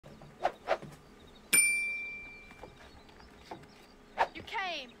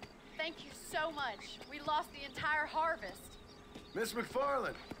Acclaimed. Thank you so much. We lost the entire harvest. Miss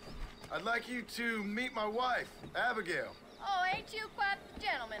McFarland, I'd like you to meet my wife, Abigail. Oh, ain't you quite the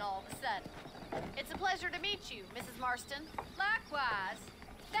gentleman all of a sudden? It's a pleasure to meet you, Mrs. Marston. Likewise.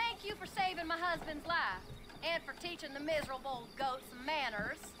 Thank you for saving my husband's life and for teaching the miserable goat some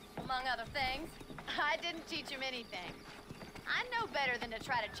manners, among other things. I didn't teach him anything. I know better than to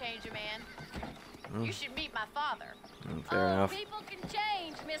try to change a man. You should meet my father. Fair enough. People can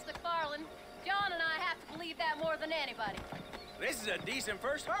change, Miss McFarland. John and I have to believe that more than anybody. This is a decent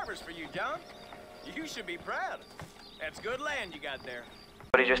first harvest for you, John. You should be proud. That's good land you got there.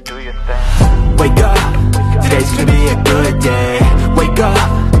 Buddy, just do your thing. Wake up, today's gonna be a good day. Wake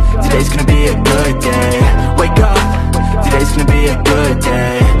up, today's gonna be a good day. Wake up, today's gonna be a good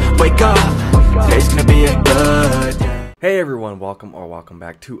day. Wake up, today's gonna be a good day. Hey everyone, welcome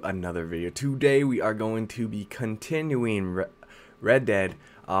back to another video. Today we are going to be continuing Red Dead.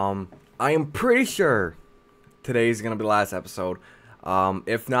 I am pretty sure today's gonna be the last episode.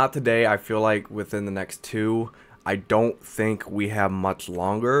 If not today, I feel like within the next two. I don't think we have much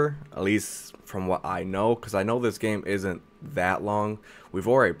longer, at least from what I know, because I know this game isn't that long. We've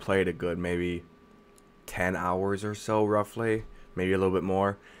already played a good maybe 10 hours or so, roughly, maybe a little bit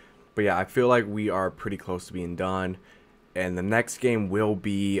more. But yeah, I feel like we are pretty close to being done. And the next game will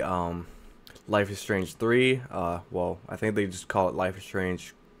be Life is Strange 3. Well, I think they just call it Life is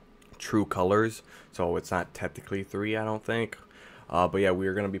Strange True Colors, so it's not technically 3, I don't think. But yeah,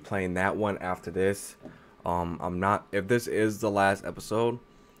 we're going to be playing that one after this. If this is the last episode,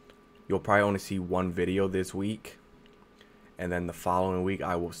 you'll probably only see one video this week, and then the following week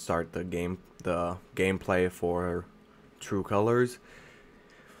I will start the gameplay for True Colors.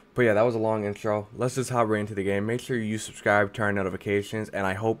 But yeah, that was a long intro. Let's just hop right into the game. Make sure you subscribe, turn on notifications, and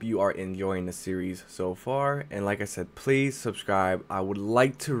I hope you are enjoying the series so far. And like I said, please subscribe. I would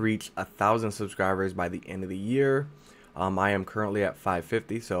like to reach 1,000 subscribers by the end of the year. I am currently at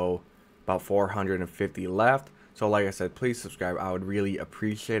 550, so about 450 left. So like I said, please subscribe. I would really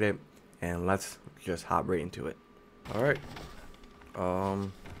appreciate it. And let's just hop right into it. All right.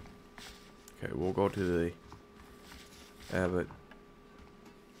 Okay, we'll go to the Abbott.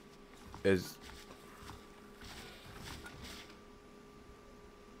 Is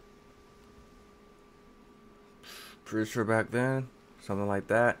pretty sure back then, something like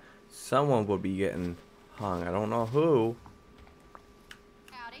that, someone would be getting hung. I don't know who.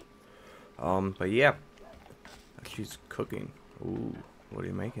 Howdy. But yeah, she's cooking. Ooh, what are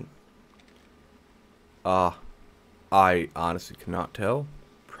you making? I honestly cannot tell.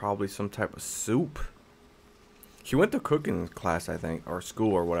 Probably some type of soup. She went to cooking class, I think, or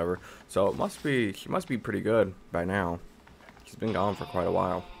school or whatever. So it must be, she must be pretty good by now. She's been gone for quite a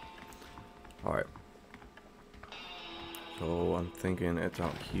while. All right. So I'm thinking it's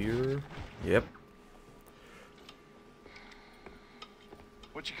out here. Yep.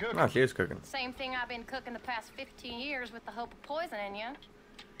 What you cooking? Oh, she is cooking. Same thing I've been cooking the past 15 years with the hope of poisoning you.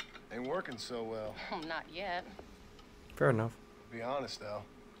 Ain't working so well. Not yet. Fair enough. Be honest though,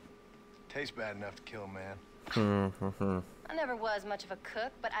 tastes bad enough to kill a man. I never was much of a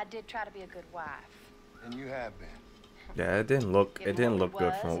cook, but I did try to be a good wife. And you have been. Yeah, it didn't look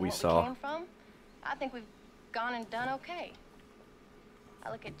good from what we saw. Came from, I think we've gone and done okay.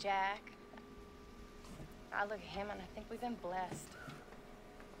 I look at Jack. I look at him, and I think we've been blessed.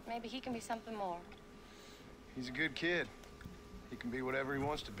 Maybe he can be something more. He's a good kid. He can be whatever he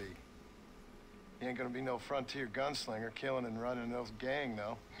wants to be. He ain't gonna be no frontier gunslinger killing and running those gang,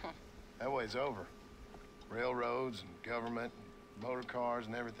 though. That way's over. Railroads and government and motor cars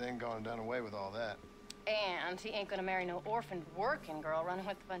and everything gone and done away with all that. And he ain't gonna marry no orphaned working girl running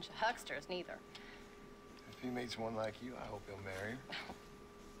with a bunch of hucksters, neither. If he meets one like you, I hope he'll marry her.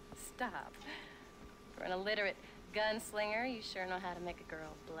 Stop. For an illiterate gunslinger, you sure know how to make a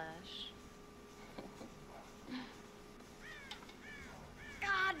girl blush.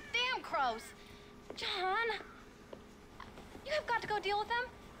 God damn crows! John! You have got to go deal with them.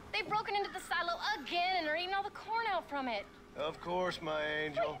 They've broken into the silo again and are eating all the corn out from it. Of course, my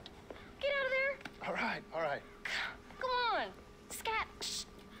angel. Wait, get out of there. All right, all right. Come on. Scat. Shh.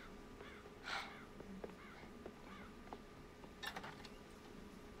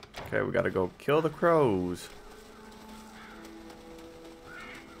 Okay, we gotta go kill the crows.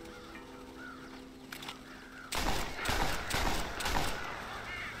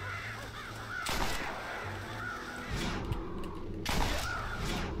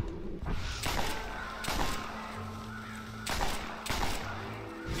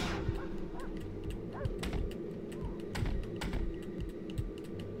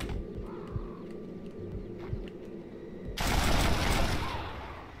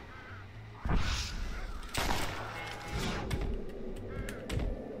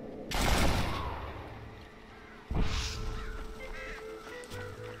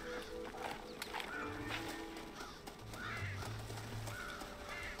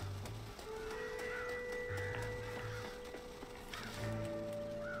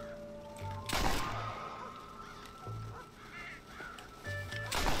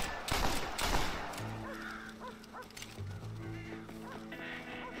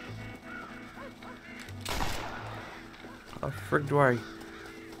 How the frick do I...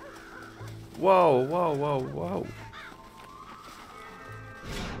 Whoa, whoa, whoa, whoa.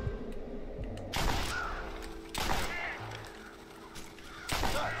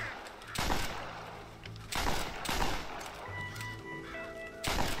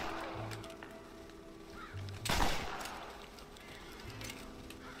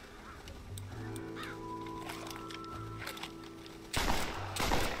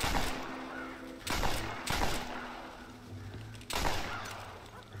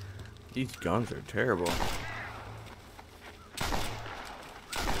 These guns are terrible.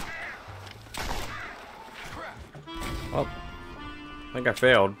 Oh, I think I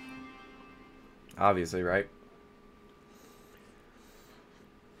failed. Obviously, right?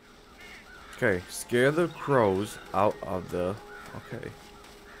 Okay, scare the crows out of the... Okay.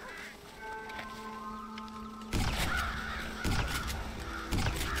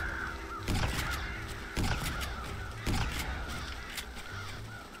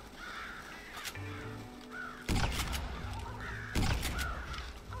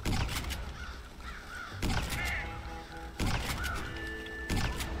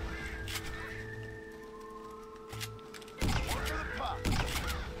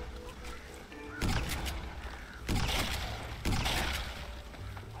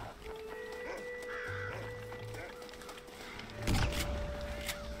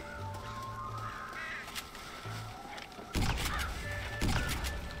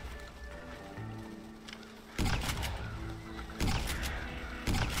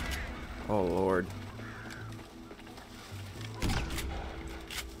 Oh, Lord.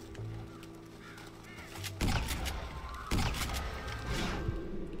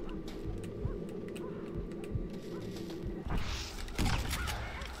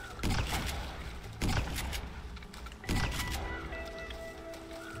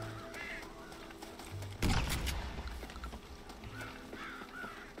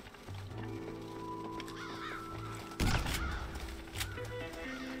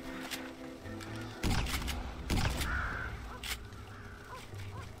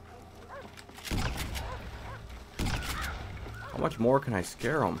 How much more can I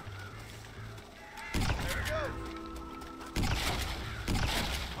scare them?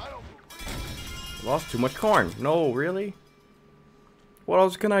 Lost too much corn. No, really? What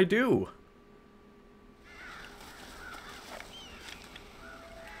else can I do?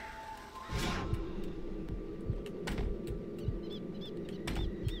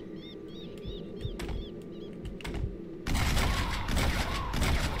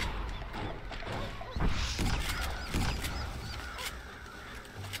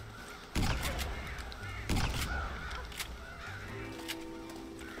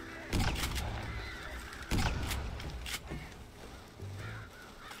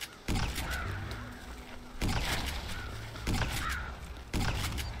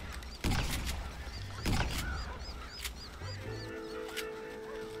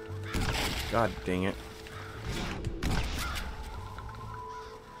 God dang it.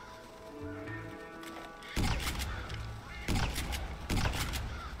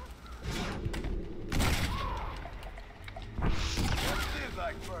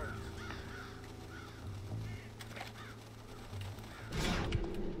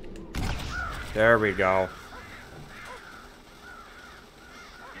 There we go.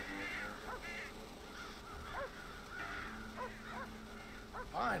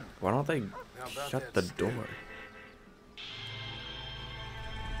 Why don't they shut the door?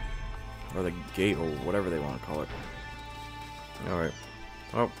 Or the gate, or whatever they want to call it. Alright.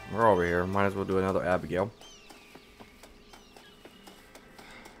 Oh, we're over here. Might as well do another Abigail.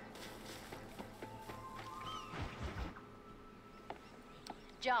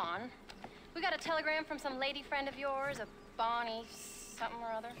 John, we got a telegram from some lady friend of yours, a Bonnie something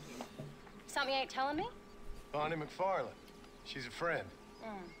or other. Something you ain't telling me? Bonnie McFarland. She's a friend.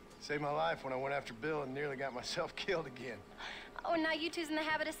 Saved my life when I went after Bill and nearly got myself killed again. Oh, and now you two's in the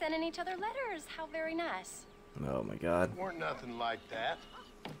habit of sending each other letters. How very nice. Oh my God. Weren't nothing like that.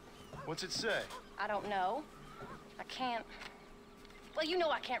 What's it say? I don't know. I can't... Well, you know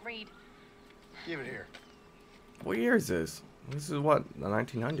I can't read. Give it here. What year is this? This is what, the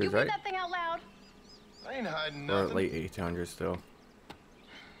 1900s, You right? read that thing out loud? I ain't hiding Or nothing. late 1800s still.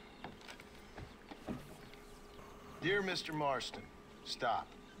 Dear Mr. Marston, stop.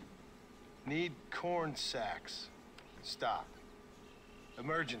 Need corn sacks. Stop.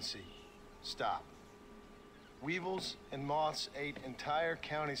 Emergency. Stop. Weevils and moths ate entire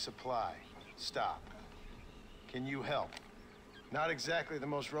county supply. Stop. Can you help? Not exactly the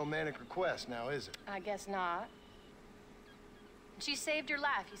most romantic request now, is it? I guess not. She saved your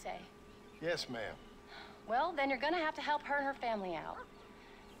life, you say? Yes, ma'am. Well, then you're gonna have to help her and her family out.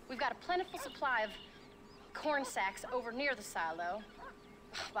 We've got a plentiful supply of corn sacks over near the silo.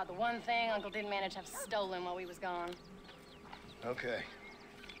 About the one thing Uncle didn't manage to have stolen while we was gone. Okay.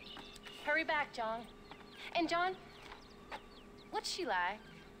 Hurry back, John. And John, what's she like?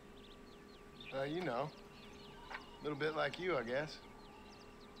 You know. A little bit like you, I guess.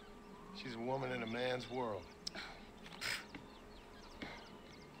 She's a woman in a man's world.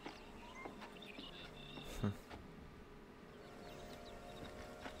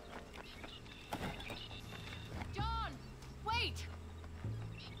 John, wait!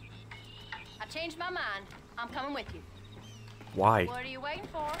 I changed my mind. I'm coming with you. Why? What are you waiting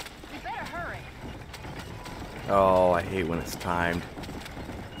for? You better hurry. Oh, I hate when it's timed.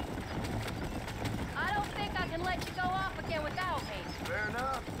 I don't think I can let you go off again without me. Fair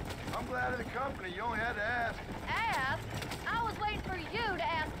enough. I'm glad of the company. You only had to ask. Ask? I was waiting for you to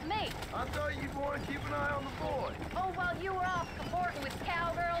ask me. I thought you'd want to keep an eye on the boy. Oh, while you were off cavorting with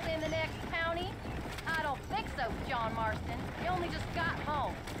cowgirls in the next county? I don't think so, John Marston. You only just got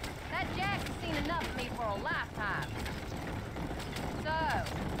home. That Jack's seen enough of me for a lifetime. So,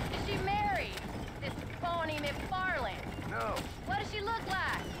 is she married? This Bonnie McFarland? No. What does she look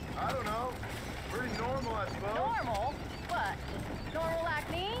like? I don't know. Pretty normal, I suppose. Normal? What? Normal like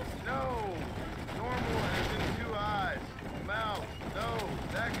me? No. Normal as in 2 eyes, mouth, nose,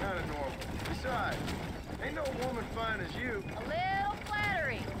 that kind of normal. Besides, ain't no woman fine as you. A little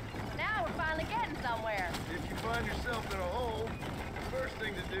flattery. Now we're finally getting somewhere. If you find yourself in a hole, the first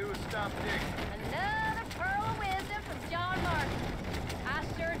thing to do is stop digging. Another pearl of wisdom from John Marston. I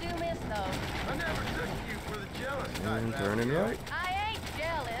sure do miss those. I never took you for the jealous type. And turning Abigail. right. I ain't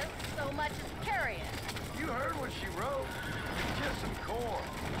jealous so much as curious. You heard what she wrote. It's just some corn.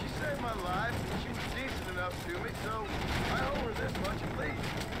 She saved my life, and she was decent enough to me, so I owe her this much at least.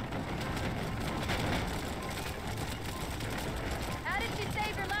 How did she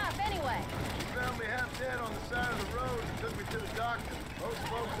save your life anyway? She found me half dead on the side of the road and took me to the doctor. Most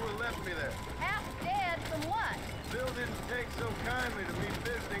folks would have left me there. Half dead from what? Bill didn't take so kindly to me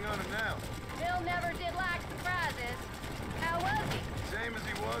visiting unannounced. Bill never did like surprises. How was he? Same as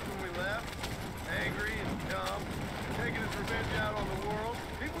he was when we left. Angry and dumb. Taking his revenge out on the world.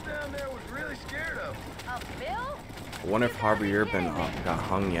 People down there was really scared of him. Of Bill? I wonder if Harvey Urban got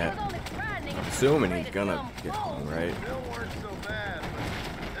hung yet. I'm assuming he's gonna get hung, right? Bill weren't so bad,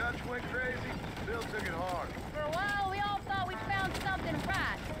 but Dutch went crazy. Bill took it hard. For a while, we all thought we'd found something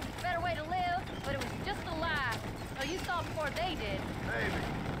right. Better way to live, but it was just a lie. So you saw before they did. Maybe.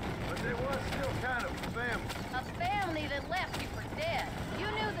 But there was still kind of a family. A family that left you for dead. You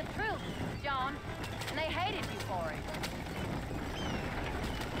knew the truth, John, and they hated you for it.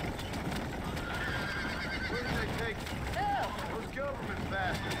 Where did they take you? Who? Those government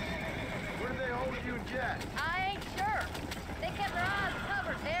bastards. Where did they hold you and Jack? I ain't sure. They kept their eyes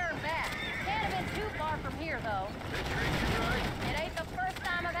covered there and back. Can't have been too far from here, though. They treat you right? It ain't the first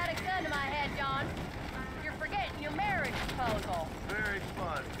time I've had a gun to my head, John. You're forgetting your marriage proposal. Very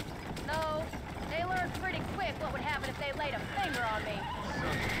fun. No, they learned pretty quick what would happen if they laid a finger on me.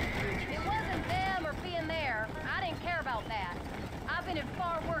 It wasn't them or being there. I didn't care about that. I've been in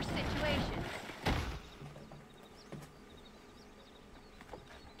far worse situations.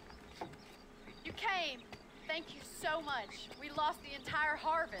 You came. Thank you so much. We lost the entire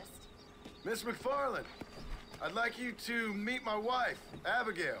harvest. Miss McFarland, I'd like you to meet my wife,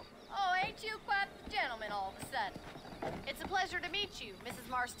 Abigail. Oh, ain't you quite the gentleman all of a sudden? It's a pleasure to meet you, Mrs.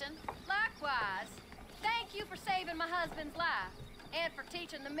 Marston. Likewise. Thank you for saving my husband's life. And for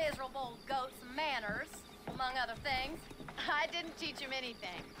teaching the miserable goat some manners, among other things. I didn't teach him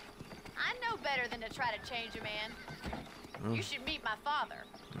anything. I know better than to try to change a man. You should meet my father.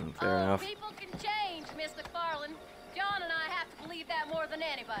 Fair enough. People can change, Miss McFarland. John and I have to believe that more than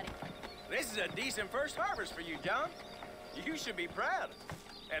anybody. This is a decent first harvest for you, John. You should be proud.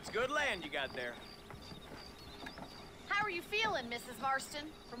 That's good land you got there. How are you feeling, Mrs.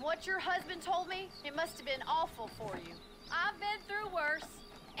 Marston? From what your husband told me, it must have been awful for you. I've been through worse,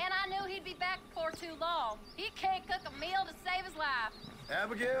 and I knew he'd be back before too long. He can't cook a meal to save his life.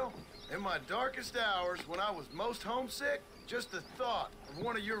 Abigail, in my darkest hours, when I was most homesick, just the thought of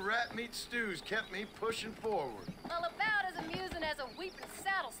one of your rat meat stews kept me pushing forward. Well, about as amusing as a weeping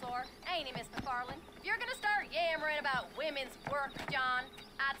saddle sore, ain't he, Miss McFarland? If you're gonna start yammering about women's work, John,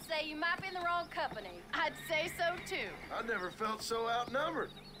 I'd say you might be in the wrong company. I'd say so, too. I never felt so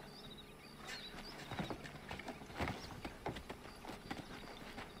outnumbered.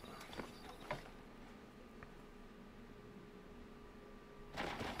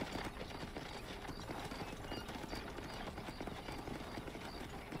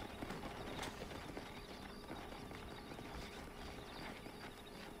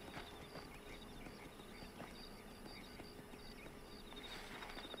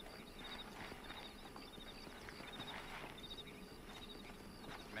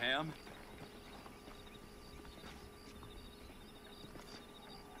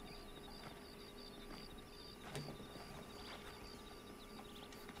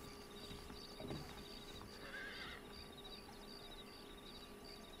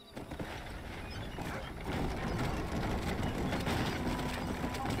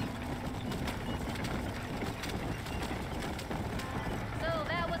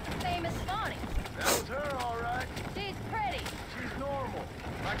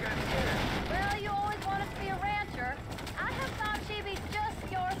 like I said. Well, you always wanted to be a rancher. I have thought she'd be just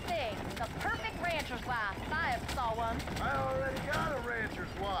your thing. The perfect rancher's wife, if I ever saw one. I already got a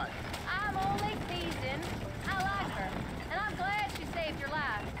rancher's wife. I'm only teasing. I like her, and I'm glad she saved your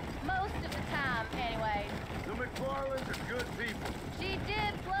life. Most of the time, anyway. The McFarlands are good people. She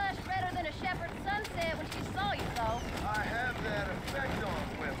did blush redder than a shepherd's sunset when she saw you, though. I have that effect on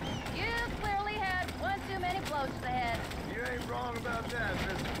women. You clearly had one too many blows to the head. You ain't wrong about that,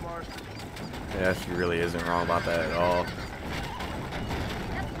 Mrs. Marston. Yeah, she really isn't wrong about that at all.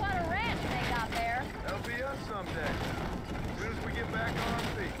 That's quite a ranch they got there. That'll be us someday. As soon as we get back on our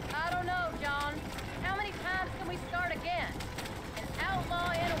feet. I don't know, John. How many times can we start again? An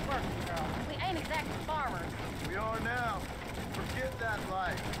outlaw and a working girl. We ain't exactly farmers. We are now. Forget that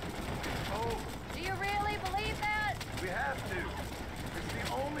life. Oh, Do you really believe that? we have to. It's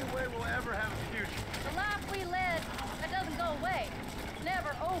the only way we'll ever have a future. The life we led, that doesn't go away. It's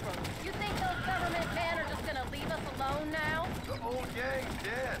never over. You think those government men are just gonna leave us alone now? The old gang's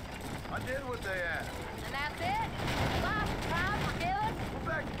dead. I did what they asked. And that's it? Life, crime, forgiven? We're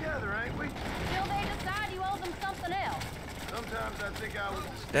back together, ain't we? Till they decide you owe them something else. Sometimes I think I was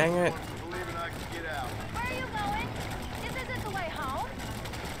the Dang stupid it. one for believing I could get out. Where are you going? Isn't this the way home?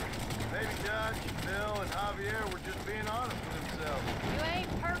 Maybe Dutch, Bill, and Javier were just being honest with themselves. You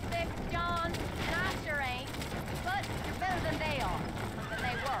ain't perfect, John, and I sure ain't. But you're better than they are, than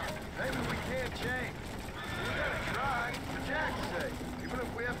they were. Maybe we can't change. We gotta try, for Jack's sake. Even if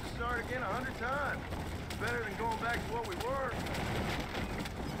we have to start again 100 times. It's better than going back to what we were.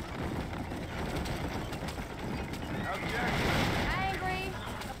 How's Jack? Angry,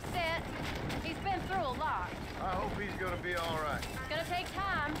 upset. He's been through a lot. I hope he's gonna be all right. It's gonna take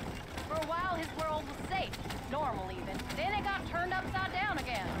time. For a while, his world was safe, normal even. Then it got turned upside down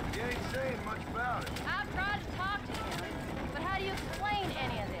again. He ain't saying much about it. I've tried to talk to him, but how do you explain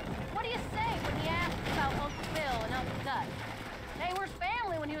any of this? What do you say when he asks about Uncle Bill and Uncle Dutch? They were his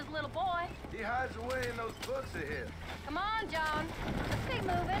family when he was a little boy. He hides away in those books of his. Come on, John. Let's be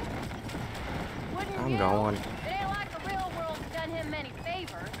moving. Wouldn't I'm you? going. It ain't like the real world's done him many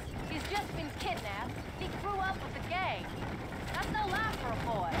favors. He's just been kidnapped. He grew up with the gang. That's no life for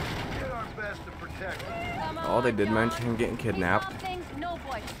a boy. We did our best to protect him. Come on, Oh, they did John. mention him getting We kidnapped. saw things no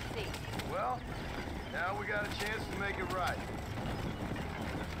boy should see. Well, now we got a chance to make it right.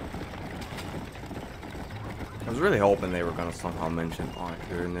 I was really hoping they were gonna somehow mention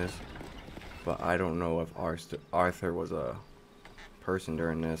Arthur in this, but I don't know if Arthur was a person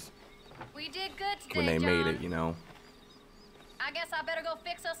during this We did good today, when they made John. it, you know. I guess I better go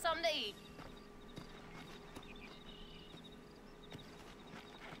fix us something to eat.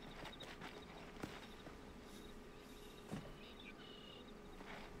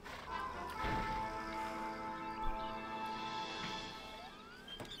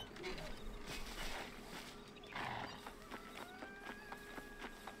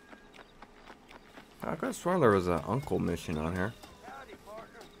 I could have sworn there was an uncle mission on here. Howdy,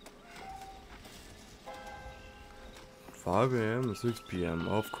 partner. 5 a.m. to 6 p.m.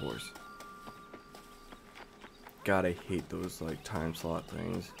 Of course. God, I hate those like time slot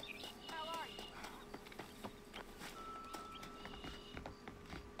things.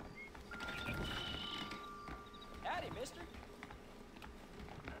 Howdy, mister.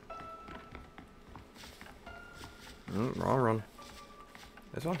 Wrong run.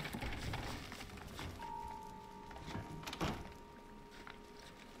 This one.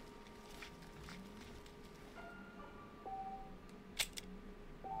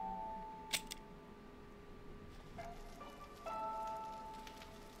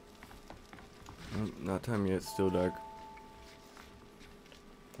 Not time yet, still dark.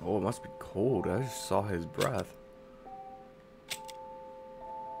 Oh, it must be cold. I just saw his breath.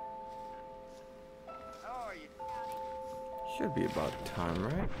 How are you? Should be about time,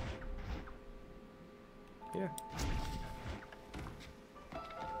 right? Yeah.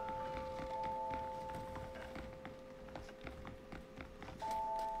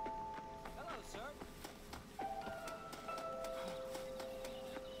 Hello, sir.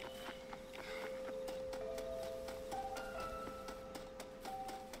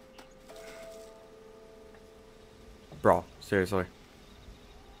 Bro, seriously.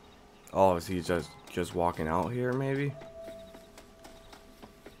 Oh, is he just walking out here, maybe?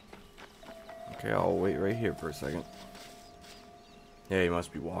 Okay, I'll wait right here for a second. Yeah, he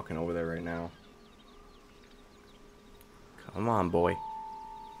must be walking over there right now. Come on, boy.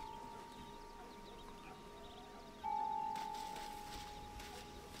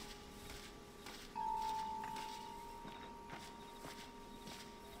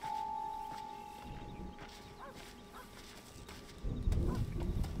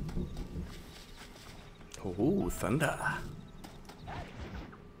 Ooh, thunder.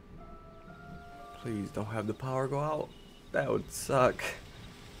 Please don't have the power go out. That would suck.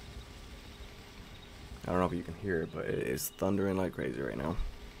 I don't know if you can hear it, but it is thundering like crazy right now.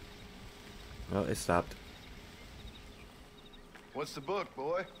 Well, it stopped. What's the book,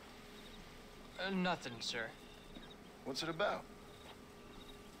 boy? Nothing, sir. What's it about?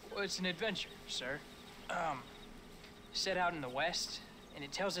 Well, it's an adventure, sir. Set out in the West, and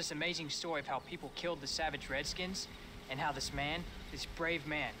it tells this amazing story of how people killed the savage Redskins, and how this man, this brave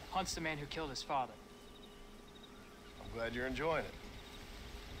man, hunts the man who killed his father. I'm glad you're enjoying it.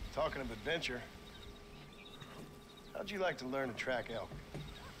 Talking of adventure, how'd you like to learn to track elk?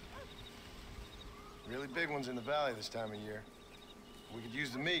 Really big ones in the valley this time of year. We could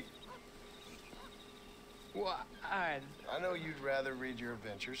use the meat. Well, I know you'd rather read your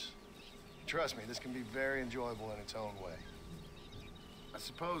adventures. Trust me, this can be very enjoyable in its own way. I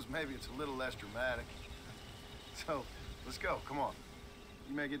suppose maybe it's a little less dramatic. So, let's go, come on.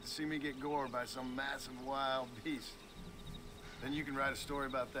 You may get to see me get gored by some massive wild beast. Then you can write a story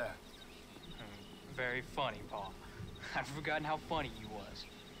about that. Very funny, Paul. I've forgotten how funny you was.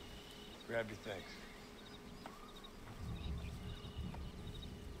 Grab your things.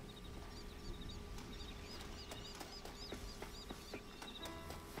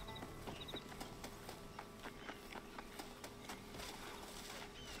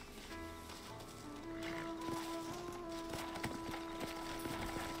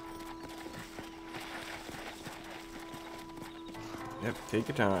 Yep, take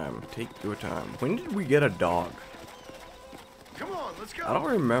your time. Take your time. When did we get a dog? Come on, let's go. I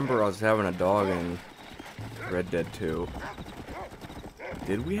don't remember us having a dog in Red Dead 2.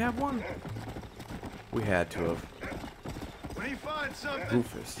 Did we have one? We had to have. When he finds something,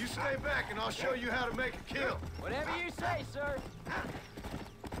 Rufus. you stay back and I'll show you how to make a kill. Whatever you say, sir.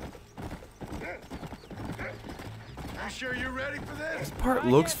 You sure you're ready for this? This part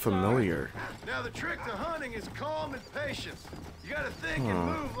looks familiar. Now the trick to hunting is calm and patience. You gotta think and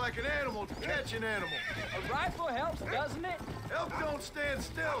move like an animal to catch an animal. A rifle helps, doesn't it? Elk don't stand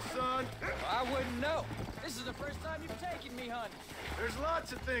still, son. I wouldn't know. This is the first time you've taken me hunting. There's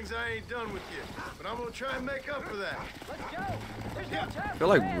lots of things I ain't done with you, but I'm gonna try and make up for that. Let's go. There's no time. I feel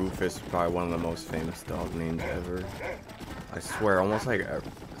like Rufus is probably one of the most famous dog names ever. I swear, almost like it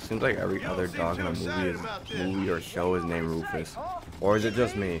seems like every other dog in a movie or show is named Rufus. Or is it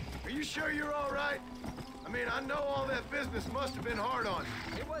just me? Are you sure you're all right? I mean, I know all that business must have been hard on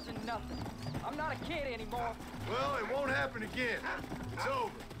you. It wasn't nothing. I'm not a kid anymore. Well, it won't happen again. It's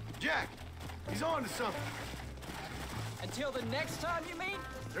over. Jack, he's on to something. Until the next time, you mean?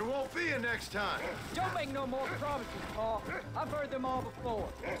 There won't be a next time. Don't make no more promises, Paul. I've heard them all before.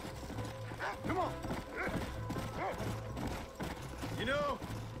 Come on. You know,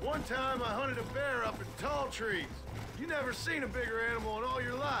 one time I hunted a bear up in tall trees. You never seen a bigger animal in all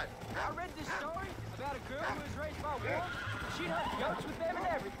your life. I read this story about a girl who was raised by wolves. She'd hunt goats with them and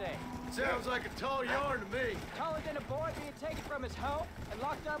everything. Sounds like a tall yarn to me. Taller than a boy being taken from his home and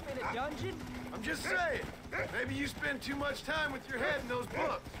locked up in a dungeon. I'm just saying. Maybe you spend too much time with your head in those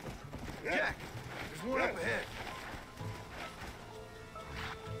books. Jack, there's one up ahead.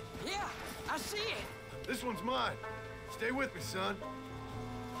 Yeah, I see it. This one's mine. Stay with me, son.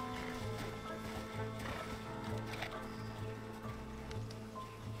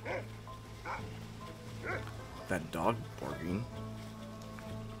 That dog barking.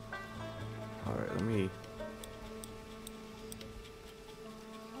 Alright, let me...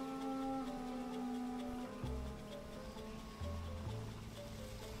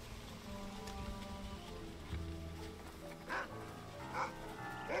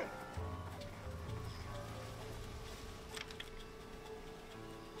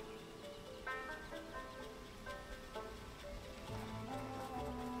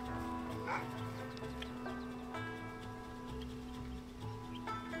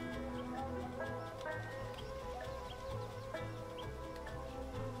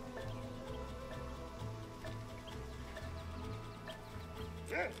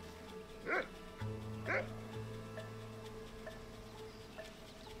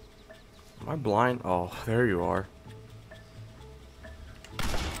 Am I blind? Oh, there you are.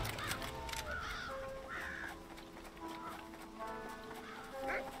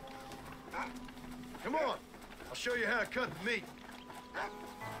 Come on. I'll show you how to cut the meat. I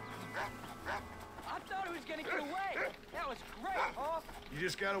thought he was gonna get away. That was great, Paul. You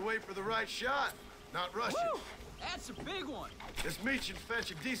just gotta wait for the right shot, not rush Woo! it. That's a big one. This meat should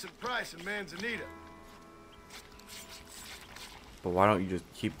fetch a decent price in Manzanita. But why don't you just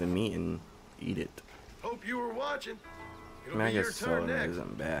keep the meat and eat it? Hope you were watching. I It'll mean, I be your guess turn so next.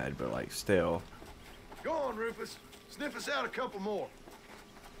 isn't bad, but like still. Go on, Rufus. Sniff us out a couple more.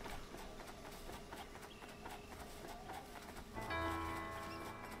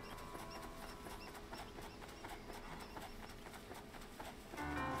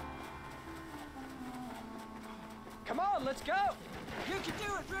 Come on, let's go. You can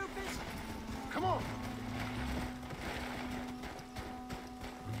do it, Rufus. Come on.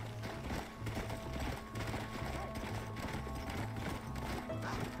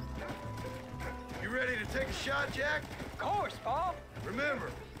 You ready to take a shot, Jack? Of course, Paul. Remember,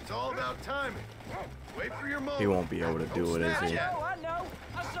 it's all about timing. Wait for your moment. He won't be able to do it, is he? I know.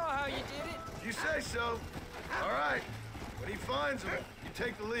 I saw how you did it. You say so. All right. When he finds him, you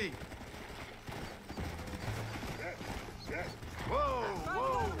take the lead. Whoa, Find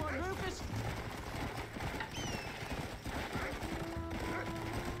whoa. another one, Rufus.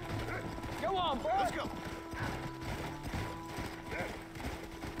 Go on, boy. Let's go.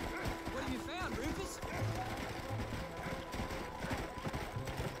 What have you found, Rufus?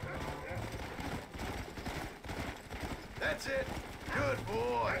 That's it. Good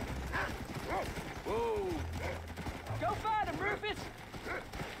boy. Whoa. Go find him, Rufus.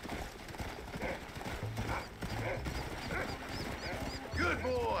 Good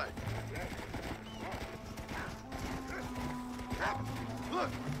boy. Look,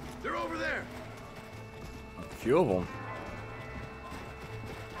 they're over there. A few of them.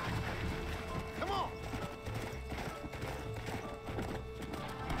 Come on.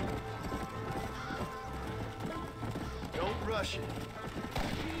 Don't rush it.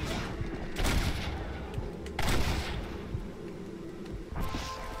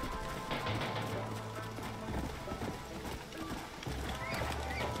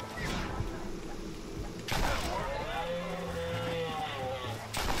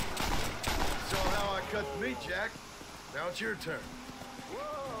 Saw how I cut the meat, Jack. Now it's your turn.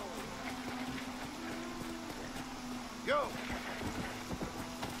 Go.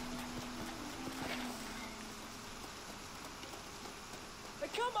 Hey,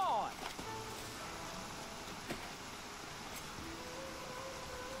 come on.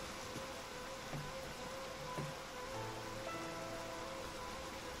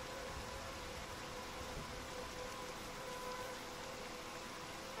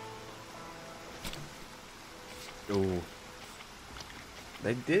 Ooh.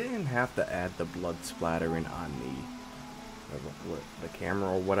 They didn't have to add the blood splattering on the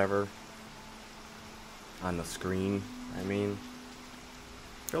camera or whatever. On the screen, I mean.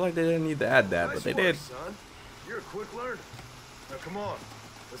 I feel like they didn't need to add that, but they did. Son. You're a quick learner. Now come on.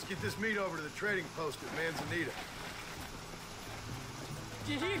 Let's get this meat over to the trading post at Manzanita.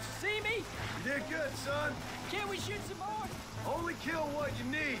 Did you see me? You did good, son. Can't we shoot some more? Only kill what you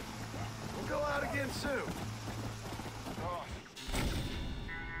need. We'll go out again soon.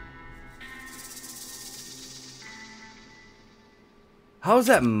 How is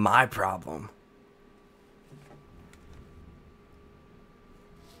that my problem?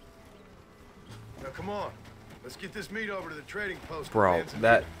 Now come on. Let's get this meat over to the trading post. at Bro,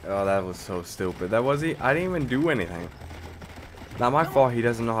 Manzanita. that was so stupid. That was he? I didn't even do anything. Not my fault he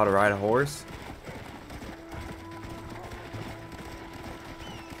doesn't know how to ride a horse.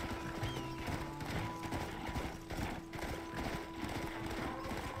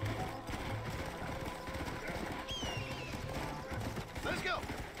 Let's go.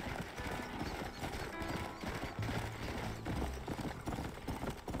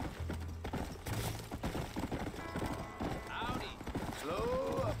 Howdy.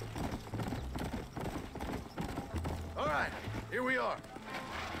 Slow up. All right, here we are.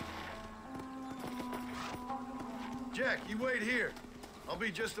 Jack, you wait here. I'll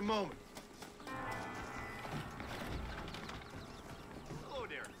be just a moment. Hello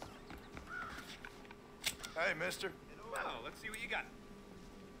there. Hey, mister. Well, let's see what you got.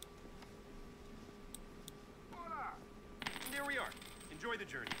 And there we are. Enjoy the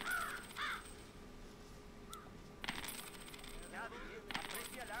journey.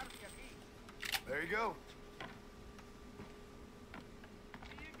 There you go.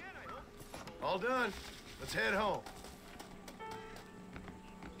 All done. Let's head home.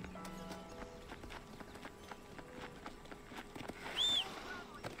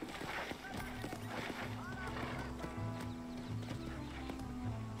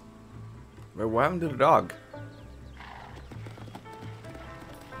 Wait, what happened to the dog?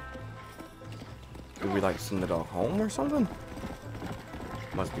 Did we like send the dog home or something?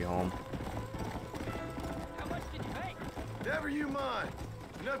 Must be home. How much did you make? Never you mind.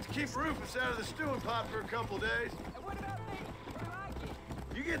 Enough to keep Rufus out of the stewing pot for a couple days. And what about me? What do I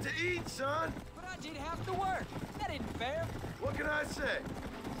get? You get to eat, son. But I did half the work. That isn't fair. What can I say?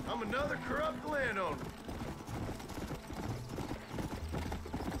 I'm another corrupt landowner.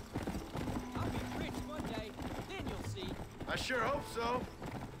 I'll be rich one day, then you'll see. I sure hope so.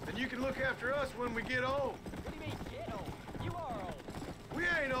 And you can look after us when we get old. What do you mean, get old? You are old. We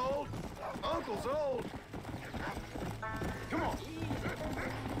ain't old. Uncle's old. Come on.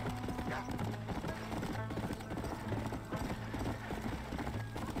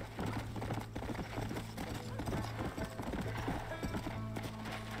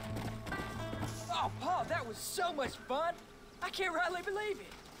 Oh, Paul, that was so much fun. I can't rightly believe it.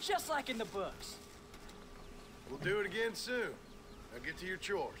 Just like in the books. We'll do it again soon. Now get to your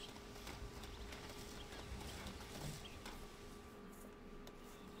chores.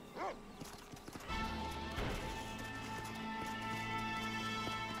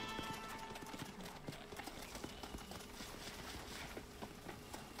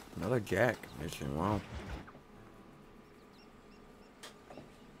 Another Jack mission. Wow.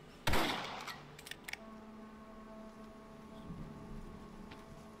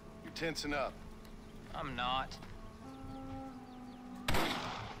 You're tensing up. I'm not.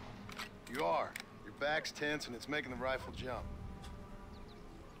 You are. Your back's tense and it's making the rifle jump.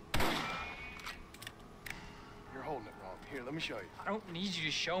 You're holding it wrong. Here, let me show you. I don't need you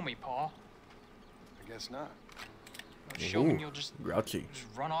to show me, Paul. I guess not. No, show me and Ooh, you'll just grouchy.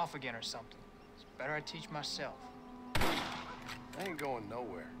 run off again or something. It's better I teach myself. I ain't going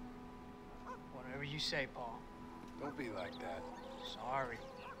nowhere. Whatever you say, Paul. Don't be like that. Sorry.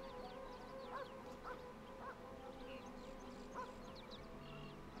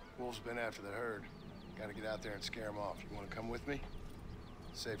 Wolf's been after the herd. Gotta get out there and scare them off. You wanna come with me?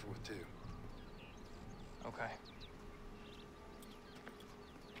 Safer with two. Okay.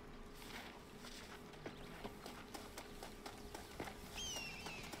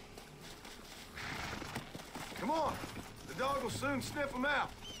 Come on! The dog will soon sniff them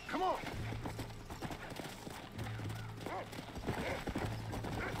out. Come on!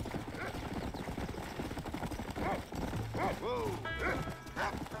 Whoa!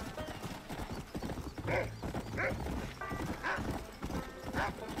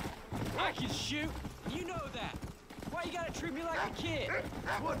 I can shoot. You know that. Why you gotta treat me like a kid?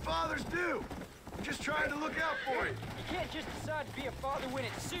 That's what fathers do! I'm just trying to look out for you. You can't just decide to be a father when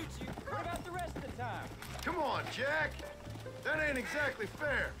it suits you. What about the rest of the time? Come on, Jack! That ain't exactly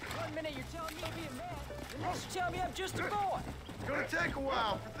fair. 1 minute you're telling me to be a man, the next you tell me I'm just a boy. It's gonna take a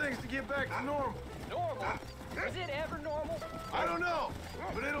while for things to get back to normal. Normal? Is it ever normal? I don't know,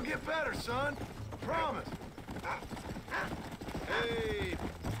 but it'll get better, son. I promise. Hey,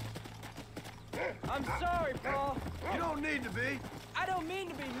 I'm sorry, Paul. you don't need to be. I don't mean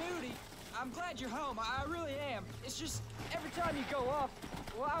to be moody. I'm glad you're home. I really am. It's just every time you go off,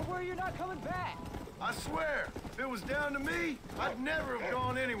 well, I worry you're not coming back. I swear, if it was down to me, I'd never have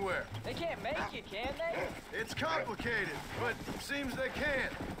gone anywhere. They can't make you, can they? It's complicated, but it seems they can.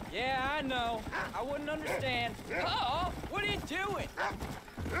 Yeah, I know. I wouldn't understand. Uh-oh, what are you doing?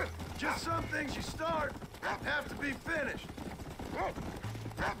 Just some things you start have to be finished.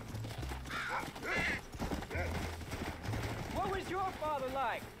 What was your father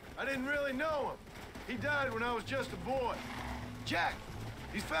like? I didn't really know him. He died when I was just a boy. Jack,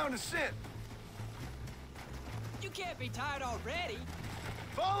 he's found a scent. You can't be tired already.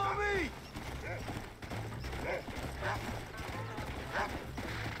 Follow me!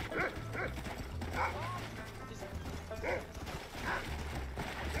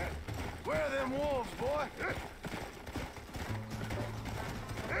 Where are them wolves, boy?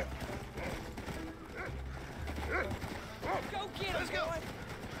 Go get him, Let's go. boy.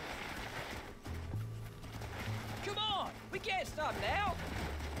 Come on, we can't stop now.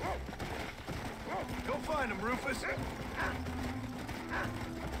 Go find him, Rufus.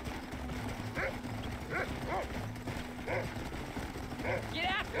 Get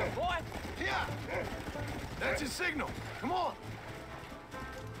after him, boy. Yeah! That's his signal. Come on.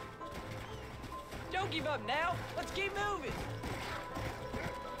 Don't give up now. Let's keep moving.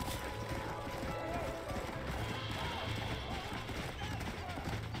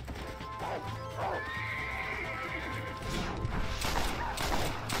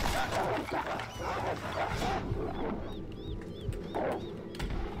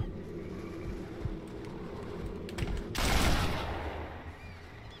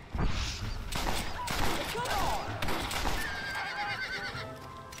 Come on.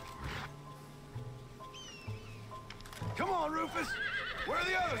 Come on, Rufus. Where are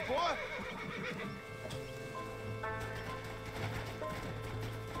the others, boy?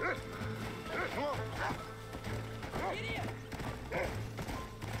 Come on. Get in.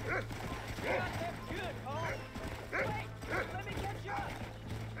 You got them good, Paul. Wait, let me catch up.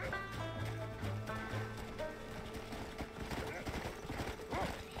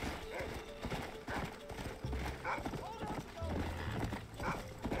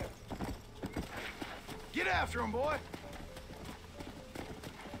 Get after him, boy.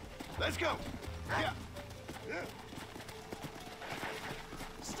 Let's go. Yeah.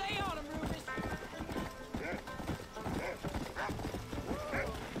 Stay on him, Rufus.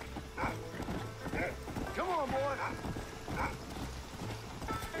 Come on, boy.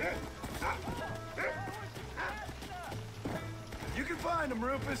 You can find him,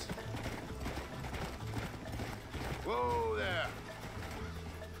 Rufus. Whoa there.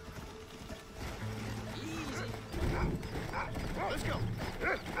 Easy. Let's go.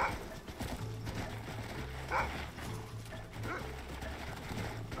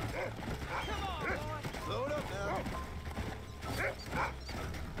 Come on, boy. Load up now.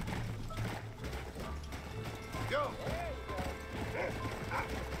 Go.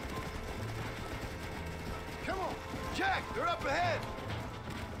 Come on. Jack, they're up ahead.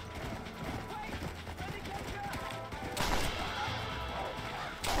 Wait, let me catch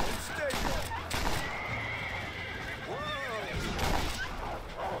Stay there.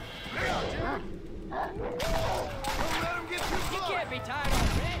 Look out, Jack. Don't let him get too up. You close. can't be tired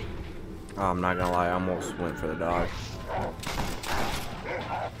already. Oh, I'm not gonna lie, I almost went for the dog.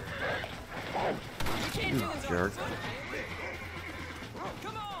 We can't do this on jerk. foot, can we?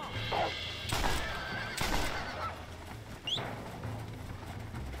 Come on.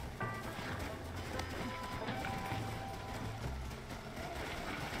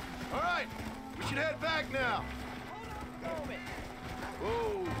 All right, we should head back now. Hold on a moment.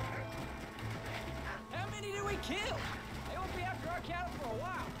 Whoa. How many did we kill? They won't be after our cattle for a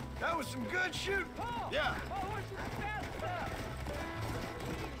while. That was some good shooting. Paul! Yeah. Paul, where's your fast stuff?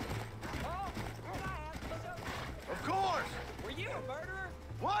 Paul, can I ask you something? Of course. Were you a murderer?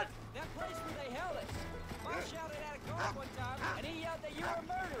 What? That place where they held us. Paul shouted at a guard one time, and he yelled that you were a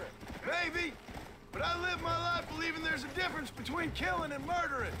murderer. Maybe. But I live my life believing there's a difference between killing and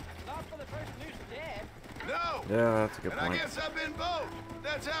murdering. Not for the person who's dead. No. Yeah, that's a good And I point. guess I've been both.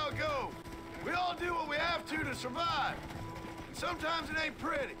 That's how it goes. We all do what we have to survive. And sometimes it ain't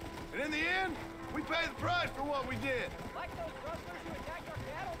pretty. And in the end, we pay the price for what we did. Like those rustlers who attacked our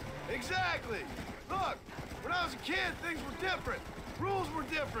cattle. Exactly. Look, when I was a kid, things were different. Rules were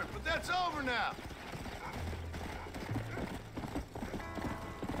different, but that's over now.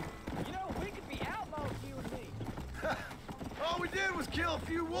 You know, we could be outlaws, you and me. All we did was kill a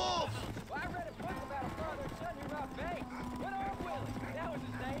few wolves. Well, I read a book about a father and son who robbed banks. Good old Willie. That was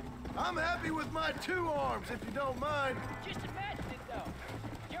his name. I'm happy with my 2 arms, if you don't mind. Just imagine it, though.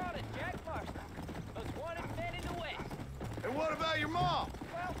 John and Jack Marston. Those wanted men in the West. And what about your mom?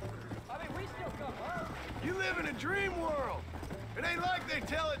 Well, I mean, we still come home. You live in a dream world. It ain't like they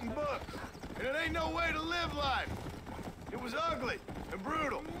tell it in books. And it ain't no way to live life. It was ugly and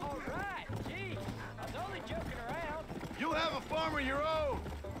brutal. All right, geez. I was only joking around. You'll have a farm of your own.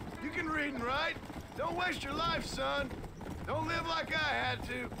 You can read and write. Don't waste your life, son. Don't live like I had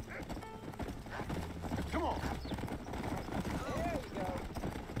to. Come on. There you go.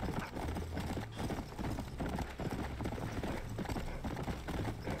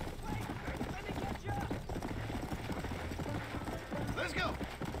 Wait, let me catch up. Let's go.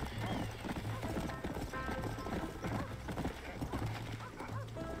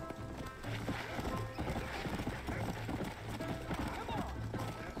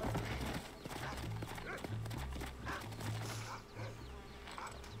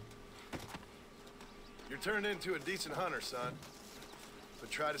 You're turned into a decent hunter, son.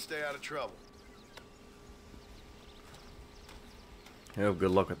 But try to stay out of trouble. Yeah,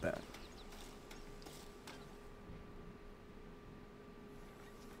 good luck with that.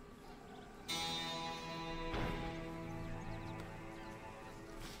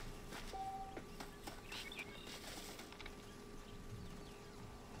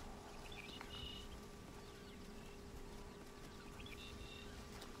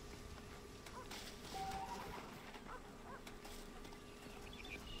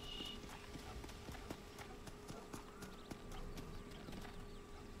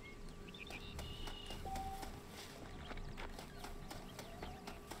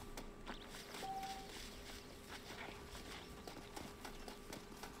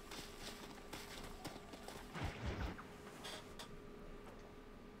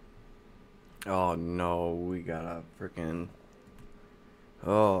 Oh no, we got a freaking...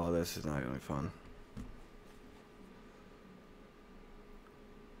 Oh, this is not gonna be fun.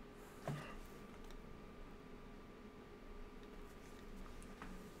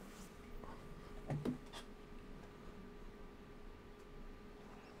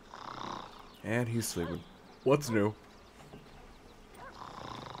 And he's sleeping. What's new?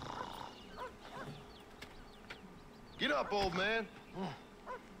 Get up, old man.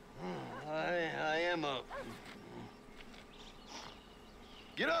 I am up.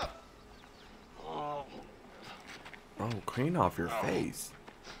 Get up! Oh, Oh, clean off your face.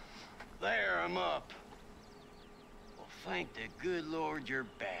 there, I'm up. Well, thank the good Lord you're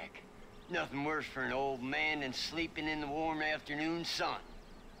back. Nothing worse for an old man than sleeping in the warm afternoon sun.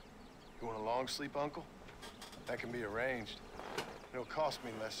 You want a long sleep, Uncle? That can be arranged. It'll cost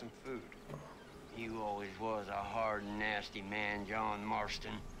me less than food. You always was a hard and nasty man, John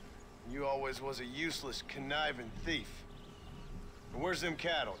Marston. You always was a useless, conniving thief. And where's them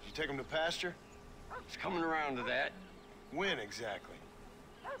cattle? Did you take them to pasture? It's coming around to that. When exactly?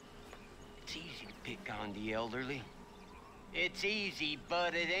 It's easy to pick on the elderly. It's easy,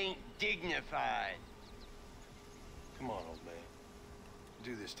 but it ain't dignified. Come on, old man.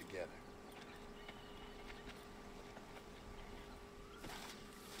 Do this together.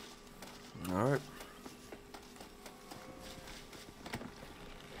 All right.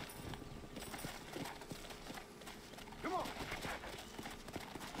 Come on.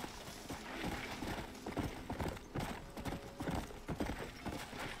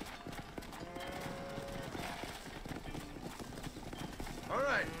 All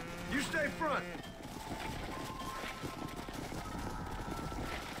right, you stay front.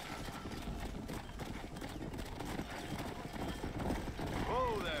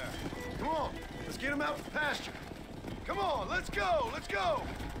 Whoa there. Come on, let's get him out for pasture. Come on, let's go, let's go.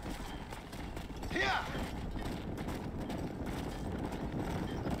 Yeah.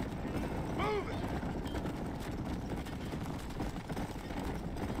 Move it.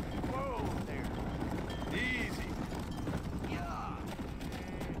 Whoa there. Easy. Yeah.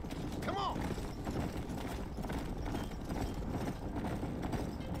 Come on.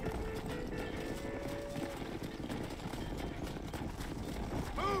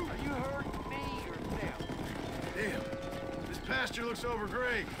 Move. Are you hurting me or them? Damn, this pasture looks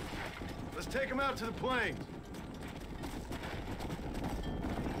overgrazed. Let's take him out to the plains.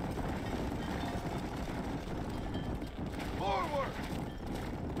 Forward!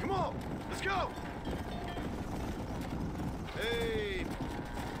 Come on, let's go! Hey!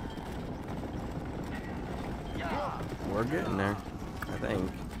 Come on, We're getting there, I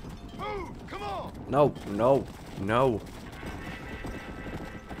think. move! Come on! No, no, no.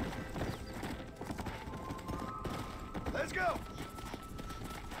 Let's go!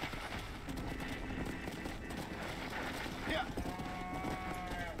 Yeah!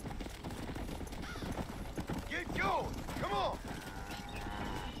 Get going! Come on!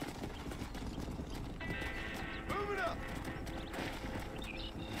 Move it up!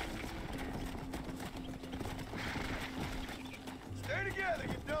 Stay together,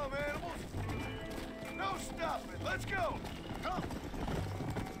 you dumb animals! No stopping! Let's go! Come!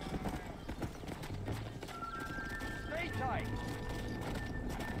 Stay tight.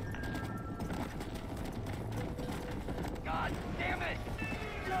 God damn it!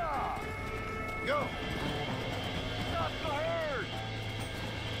 Yeah! Go! Stop the herd!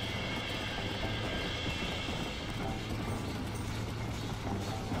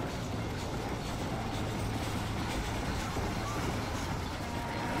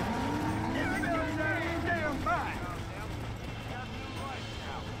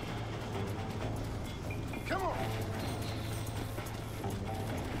 Come on!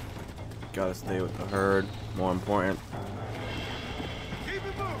 Gotta stay with the herd. More important. Keep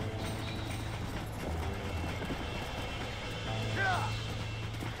it moving! Yeah!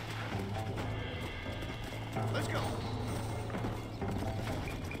 Let's go!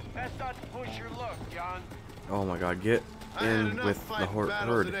 That's not to push your luck, John. Oh my God, get I had in enough with the fighting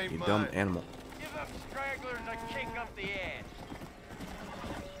battles herd, that ain't you dumb mine. animal. Give up straggler and a kick up the ass.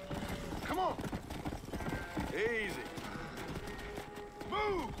 Come on! Easy!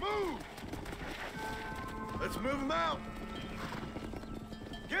 Move! Move! Let's move him out!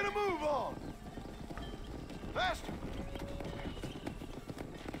 Get a move on! Faster!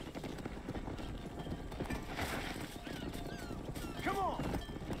 Come on!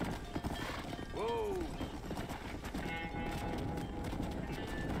 Whoa!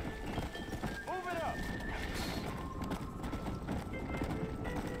 Move it up!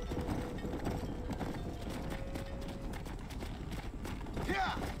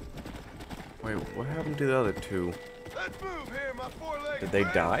 Yeah! Wait, what happened to the other two? Let's move here, my four-legged Did they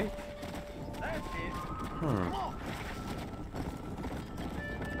friend. die? That's it. Come on!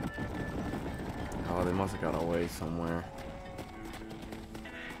 Oh, they must have got away somewhere.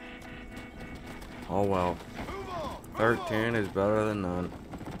 Oh well. Move on! Move 13 is better than none.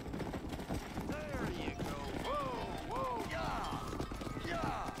 There you go. Whoa! Whoa! Yeah!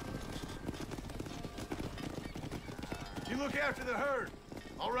 Yeah! You look after the herd.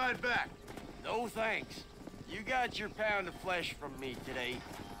 I'll ride back. No thanks. You got your pound of flesh from me today.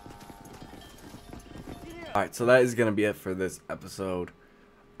 Alright, so that is going to be it for this episode.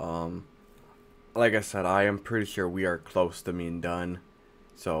 Like I said, I am pretty sure we are close to being done.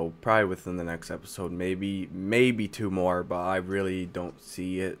 So probably within the next episode, maybe 2 more, but I really don't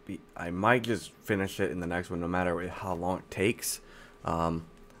see it. I might just finish it in the next one, no matter how long it takes.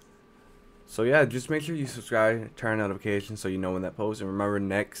 So yeah, just make sure you subscribe, turn on notifications so you know when that posts. And remember,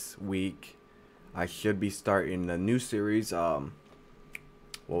 next week I should be starting a new series. What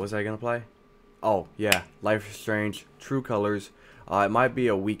was I gonna play? Oh yeah, Life is Strange, True Colors. It might be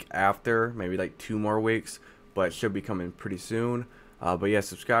a week after, maybe like 2 more weeks, but it should be coming pretty soon. But yeah,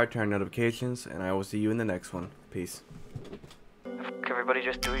 subscribe, turn on notifications, and I will see you in the next one. Peace. Everybody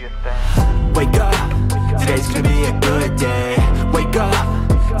just do your thing. Wake up, today's gonna be a good day. Wake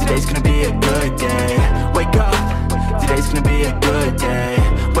up, today's gonna be a good day. Wake up, today's gonna be a good day.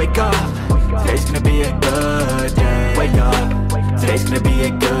 Wake up, today's gonna be a good day. Wake up, today's gonna be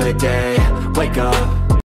a good day. Wake up.